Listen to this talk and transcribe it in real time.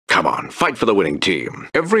Come on, fight for the winning team.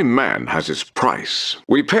 Every man has his price.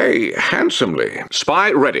 We pay handsomely.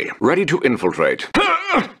 Spy ready. Ready to infiltrate.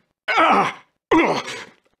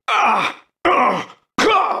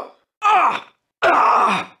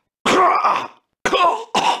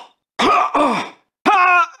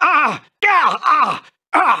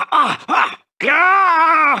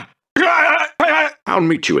 I'll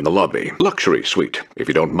meet you in the lobby. Luxury suite, if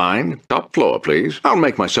you don't mind. Top floor, please. I'll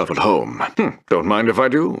make myself at home. Don't mind if I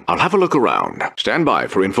do. I'll have a look around. Stand by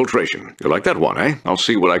for infiltration. You like that one, eh? I'll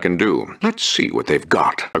see what I can do. Let's see what they've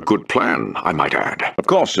got. A good plan, I might add. Of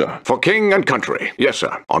course, sir. For king and country. Yes,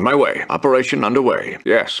 sir. On my way. Operation underway.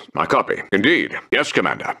 Yes, I copy. Indeed. Yes,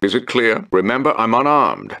 Commander. Is it clear? Remember, I'm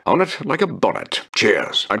unarmed. Own it like a bonnet.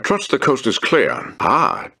 Cheers. I trust the coast is clear.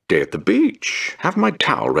 Day at the beach. Have my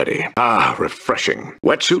towel ready. Refreshing.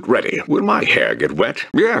 Wetsuit ready. Will my hair get wet?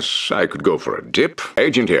 Yes, I could go for a dip.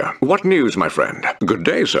 Agent here. What news, my friend? Good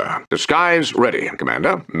day, sir. Disguise ready.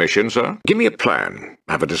 Commander. Mission, sir. Give me a plan.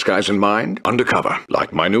 Have a disguise in mind? Undercover.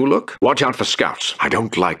 Like my new look? Watch out for scouts. I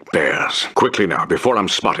don't like bears. Quickly now, before I'm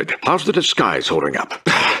spotted. How's the disguise holding up?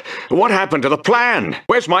 What happened to the plan?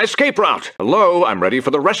 Where's my escape route? Hello, I'm ready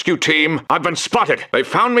for the rescue team. I've been spotted. They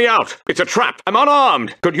found me out. It's a trap. I'm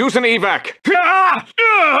unarmed. Could use an evac.